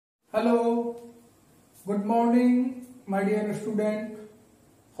Good morning, my dear student.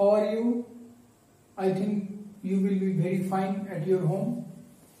 How are you? I think you will be very fine at your home.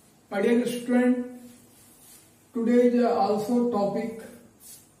 My dear student, today's also topic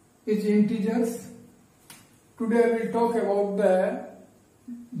is integers. Today I will talk about the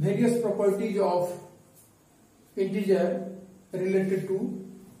various properties of integer related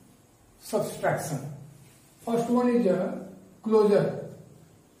to subtraction. First one is a closure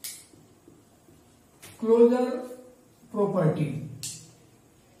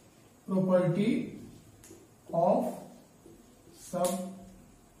property of subtraction.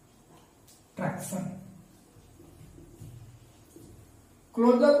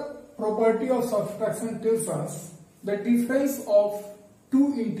 Closure property of subtraction tells us the difference of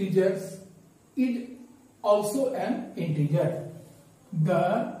two integers is also an integer.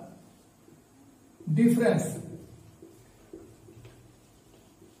 The difference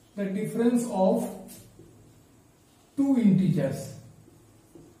of two integers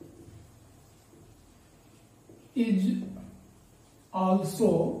is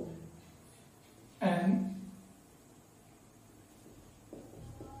also an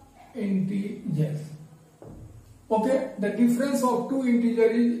integer. Okay, the difference of two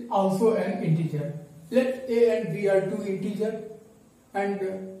integers is also an integer. Let a and b are two integers, and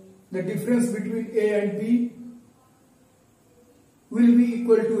the difference between a and b will be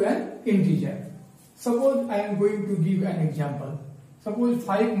equal to an integer. Suppose I am going to give an example. Suppose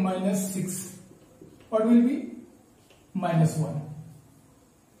 5 minus 6. What will be? Minus 1.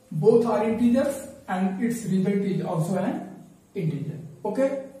 Both are integers and its result is also an integer.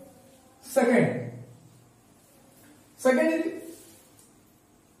 Okay? Second is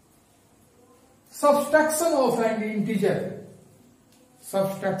subtraction of an integer.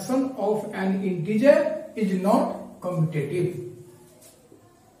 Subtraction of an integer is not commutative.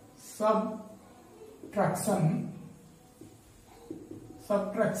 Subtraction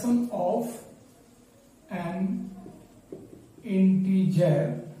of an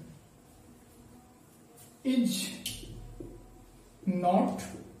integer is not,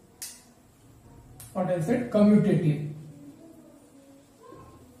 what I said, commutative.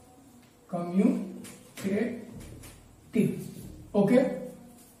 Okay?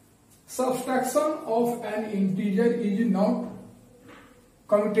 Subtraction of an integer is not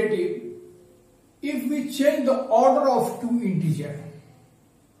commutative if we change the order of two integers,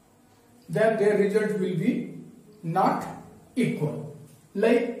 then their result will be not equal.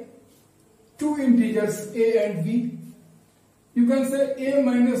 Like two integers a and b, you can say a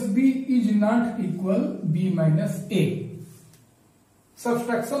minus b is not equal b minus a.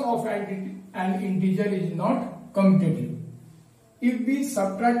 Subtraction of an integer is not commutative. If we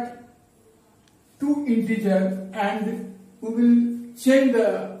subtract two integers and we will change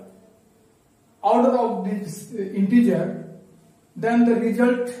the order of this integer, then the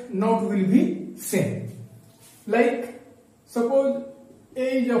result not will be same. Like suppose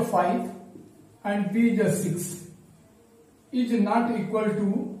a is a 5 and b is a 6 is not equal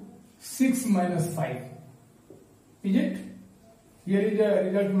to 6 minus 5. Is it? Here is the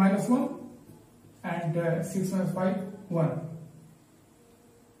result minus 1 and 6 minus 5, 1.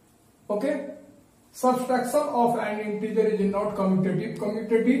 Okay? Subtraction of an integer is not commutative.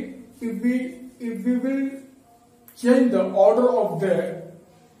 Commutative, if we will change the order of the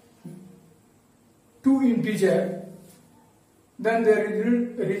two integers, then the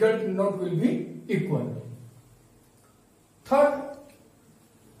result not will be equal. Third,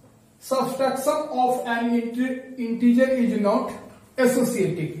 subtraction of an integer is not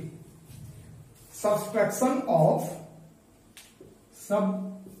associative. Subtraction of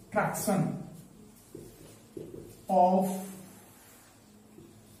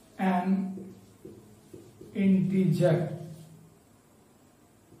an integer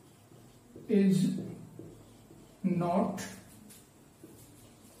is not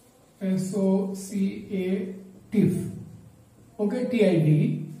associative. Okay, TID,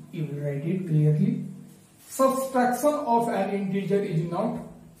 you will write it clearly. Subtraction of an integer is not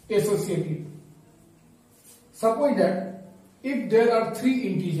associative. Suppose that if there are three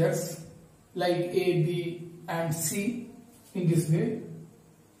integers like a, b and c, in this way,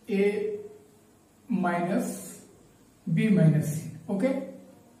 a minus b minus c, okay,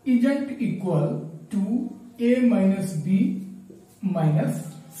 isn't equal to a minus b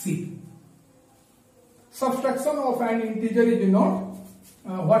minus c. Subtraction of an integer is not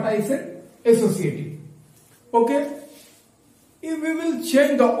what I said, associative. Okay, if we will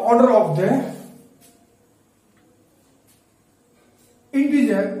change the order of the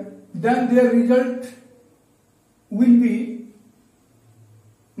integer, then their result will be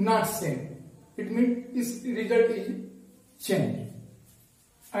not same. it means this result is changed.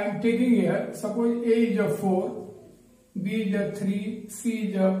 I am taking here, suppose A is a 4, B is a 3, C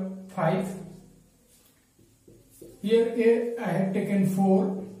is a 5. Here A I have taken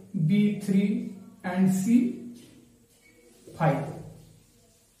 4, B 3 and C 5.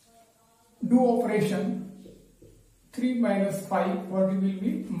 Do operation. 3 minus 5, what will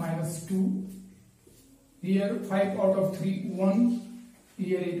be? Minus 2. Here 5 out of 3, 1.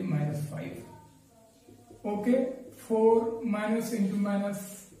 Here is minus 5. Okay, 4 minus into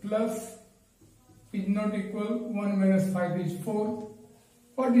minus plus is not equal. 1 minus 5 is 4.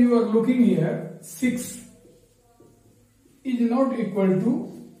 What you are looking here, 6 is not equal to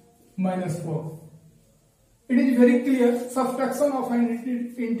minus 4. It is very clear. Subtraction of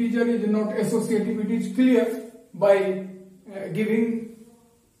an integer is not associative. It is clear by giving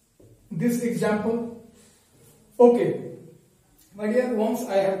this example. Okay, my dear, once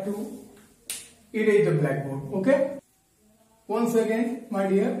I have to erase the blackboard. Okay, once again, my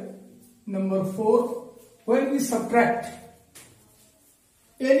dear, number 4, when we subtract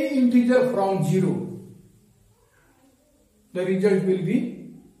any integer from 0, the result will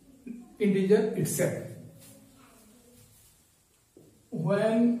be integer itself.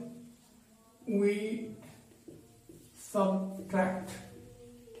 When we subtract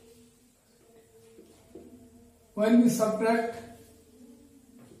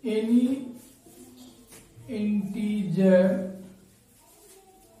any integer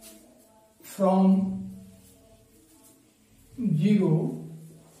from 0,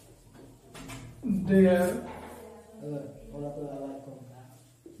 their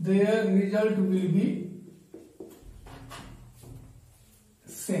result will be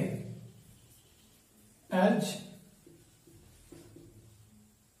same as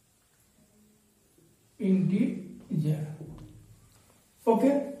integer.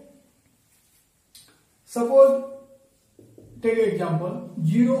 Okay, suppose take example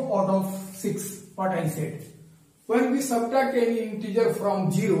 0 out of 6. What I said, when we subtract any integer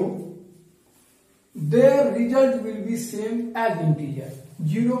from 0, their result will be same as integer.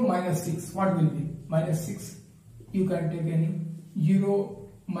 0 minus 6, what will be? Minus 6. You can take any. 0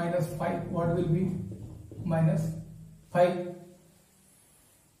 minus 5, what will be? Minus 5.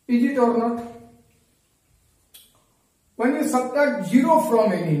 Is it or not? When we subtract 0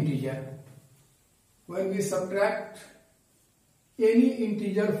 from any integer, when we subtract any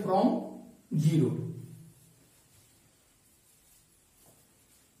integer from 0,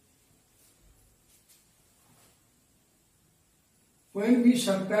 when we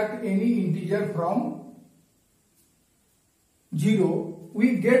subtract any integer from 0,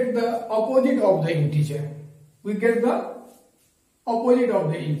 we get the opposite of the integer. We get the opposite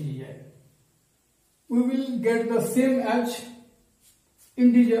of the integer. We will get the same as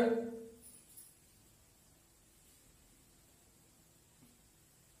integer.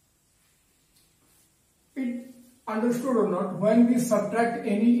 It understood or not? When we subtract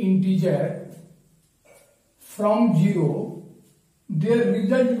any integer from 0, their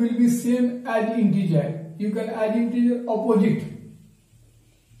result will be same as integer. You can add integer opposite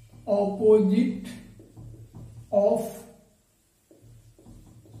of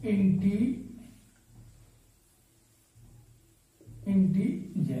integer.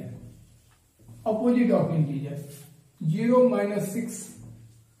 Opposite of integer. 0 minus 6.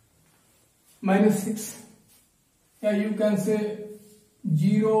 Minus 6. Yeah, you can say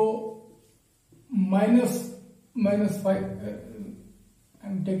 0 minus 5.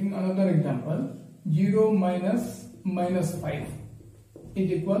 I'm taking another example. 0 minus 5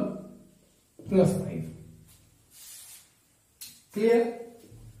 is equal plus 5. Clear?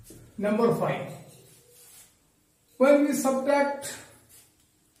 Number 5. When we subtract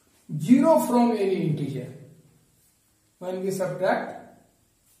 0 from any integer, when we subtract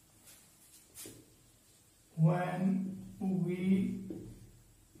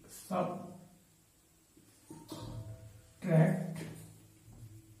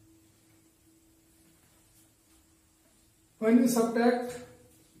when we subtract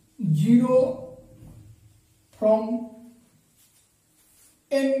 0 from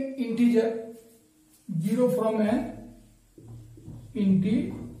an integer, 0 from an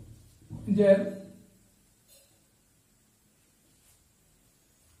integer,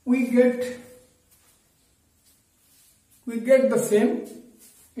 we get the same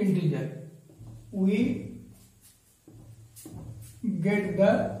integer. We get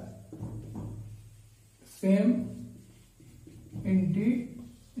the same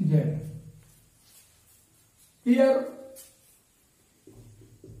integer. Here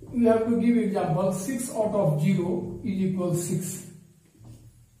we have to give example. 6 out of 0 is equal 6.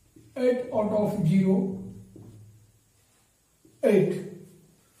 8 out of 0, 8.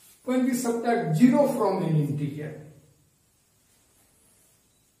 When we subtract 0 from an integer,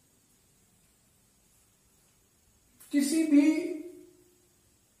 किसी भी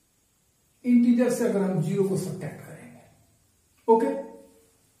integer से अगर हम 0 को subtract करेंगे, okay,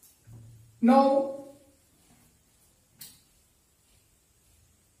 now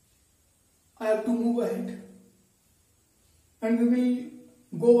I have to move ahead and we will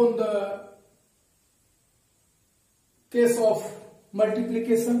go on the case of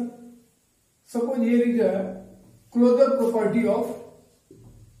multiplication. Suppose here is a closure property of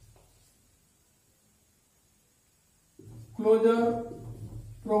Closure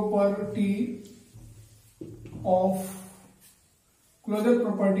property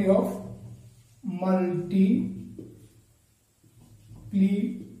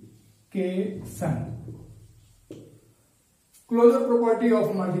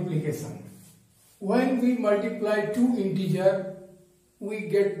of multiplication. When we multiply two integers, we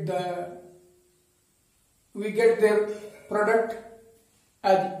get their product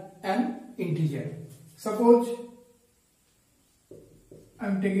as an integer. Suppose I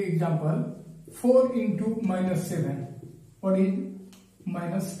am taking example 4 into minus 7. What is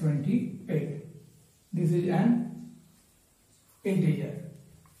minus 28? This is an integer.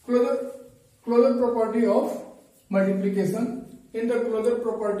 Closure property of multiplication. In the closure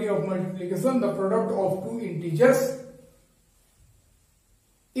property of multiplication, the product of two integers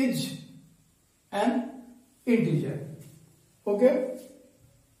is an integer. Okay.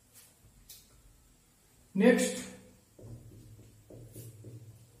 Next,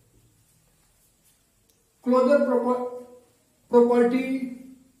 closure property.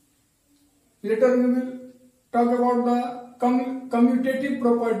 Later we will talk about the commutative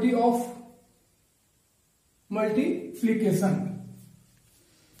property of multiplication.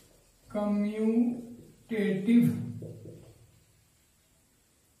 Commutative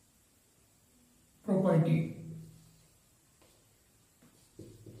property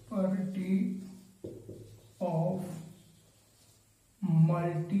of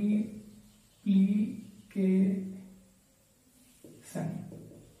multiplication.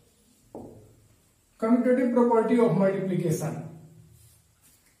 Commutative property of multiplication.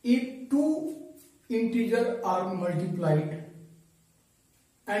 If two integers are multiplied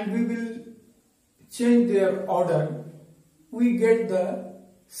and we will change their order, we get the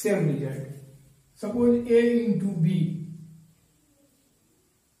same result. Suppose A into B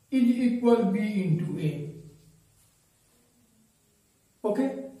is equal B into A.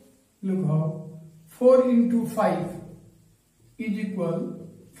 Okay, look how 4 into 5 is equal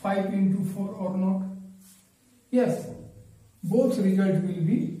 5 into 4 or not? Yes, both results will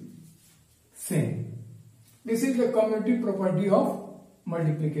be same. This is the commutative property of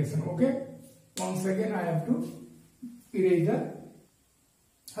multiplication. Okay, once again I have to erase the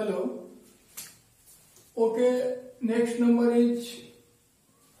hello. Okay, next number is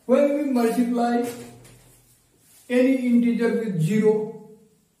when we multiply any integer with 0,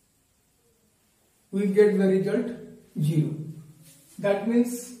 we get the result 0. That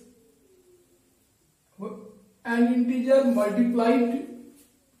means an integer multiplied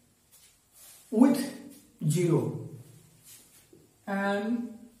with 0.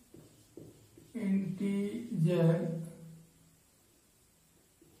 An integer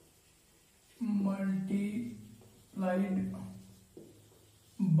multiplied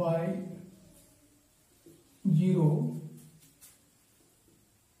by 0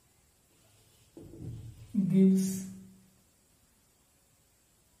 gives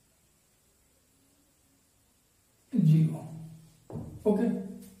zero. Okay,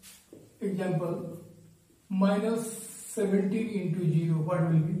 example minus 17 into 0, what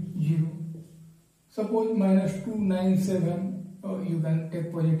will be 0? Suppose minus 297, you can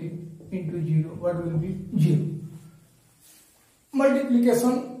take positive, into 0, what will be 0?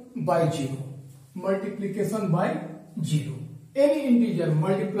 Multiplication by 0. Multiplication by 0. Any integer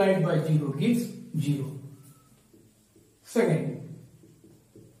multiplied by 0 gives 0. Second,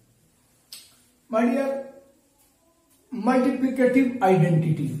 my dear, multiplicative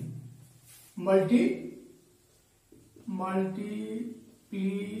identity.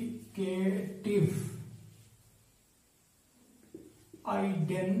 Multiplicative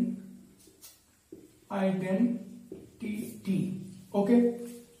identity. Okay,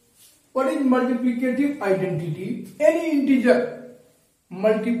 what is multiplicative identity? Any integer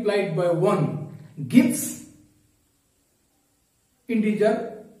multiplied by 1 gives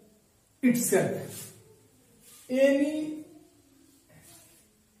integer itself. Any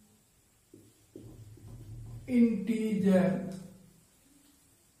integer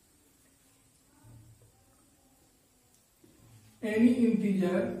any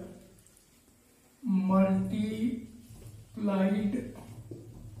integer multiplied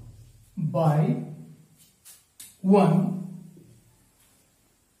by 1,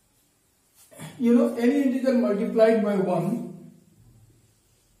 any integer multiplied by 1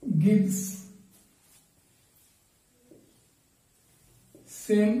 gives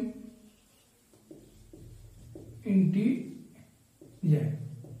same integer.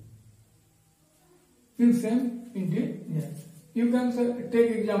 You can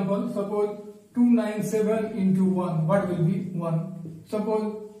take example. Suppose 297 into 1, what will be 1?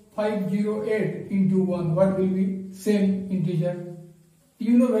 Suppose 508 into 1, what will be same integer?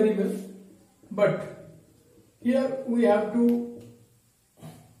 You know very well. But here we have to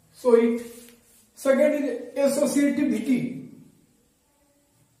show it. Second is associativity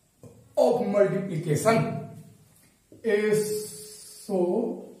of multiplication.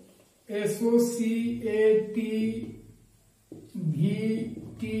 Associativity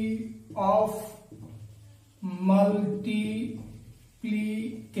of multiplication.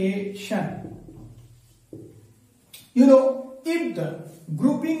 If the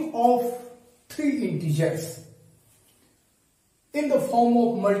grouping of 3 integers in the form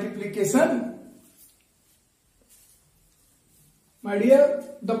of multiplication, my dear,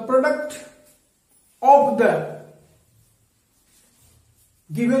 the product of the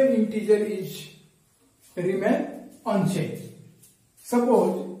given integer is remain unchanged.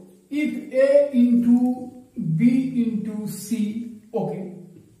 Suppose if a into b into c, okay,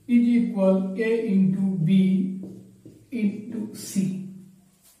 is equal a into b into c,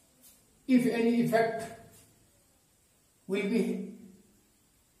 if any effect will be?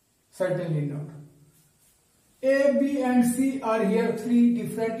 Certainly not. A, b and c are here 3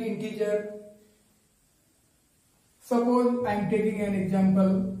 different integers. Suppose I am taking an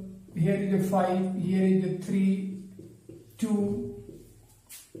example. Here is a 5, here is a 3, 2.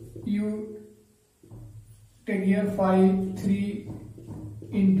 You take here 5, 3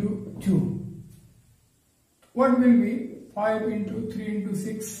 into 2. What will be 5 into 3 into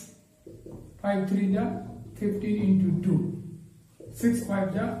 6? 5 3 ja 15 into 2. 6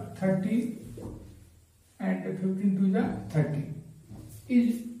 5 ja 30 and 15 2 ja 30.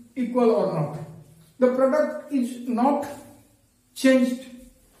 Is equal or not? The product is not changed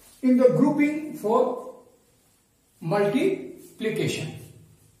in the grouping for multiplication.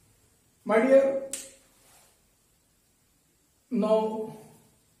 My dear, now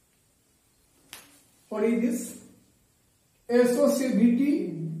what is this?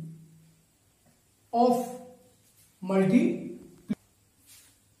 Associativity of multiplication.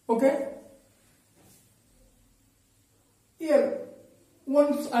 Okay? Here,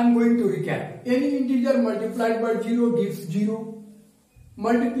 once I am going to recap. Any integer multiplied by 0 gives 0.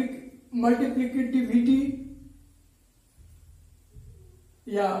 Multiplicative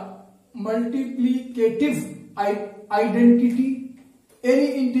identity.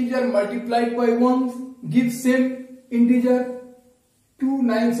 Any integer multiplied by 1 gives same integer.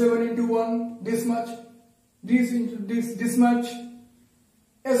 297 into 1, this much. This into this much.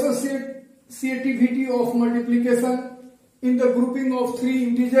 Associativity of multiplication in the grouping of 3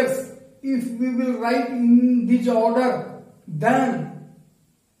 integers. If we will write in this order, then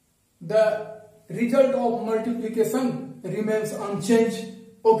the result of multiplication remains unchanged.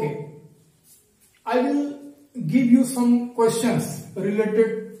 Okay. I will give you some questions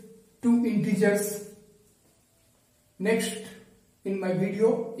related to integers next in my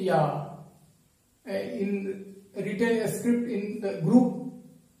video. In written script in the group,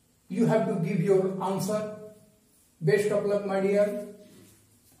 you have to give your answer. Best of luck, my dear.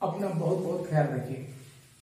 अपना बहुत बहुत ख्याल रखिए.